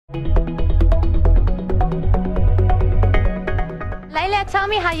Layla, tell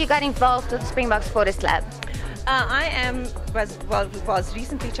me how you got involved with the Springbok Supporters Club. Was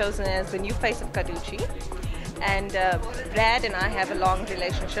recently chosen as the new face of Kaduchi, and Brad and I have a long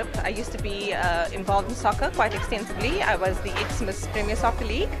relationship. I used to be involved in soccer quite extensively. I was the ex-Miss Premier Soccer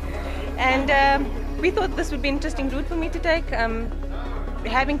League, and we thought this would be an interesting route for me to take.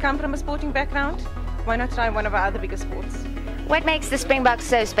 Having come from a sporting background, why not try one of our other bigger sports? What makes the Springboks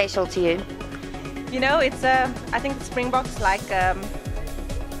so special to you? You know, I think the Springboks, like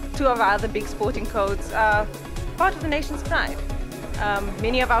two of our other big sporting codes, are part of the nation's pride.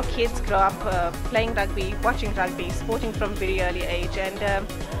 Many of our kids grow up playing rugby, watching rugby, sporting from a very early age, and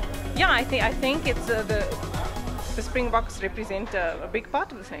yeah, I think it's the Springboks represent a big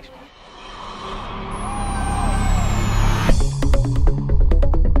part of this nation.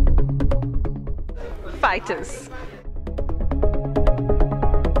 Fighters.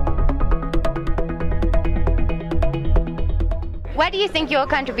 What do you think your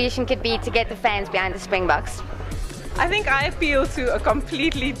contribution could be to get the fans behind the Springboks? I think I appeal to a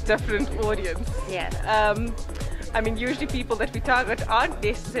completely different audience. Yeah. I mean, usually people that we target aren't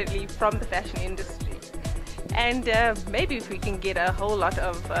necessarily from the fashion industry. And maybe if we can get a whole lot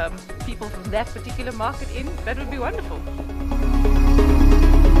of people from that particular market in, that would be wonderful.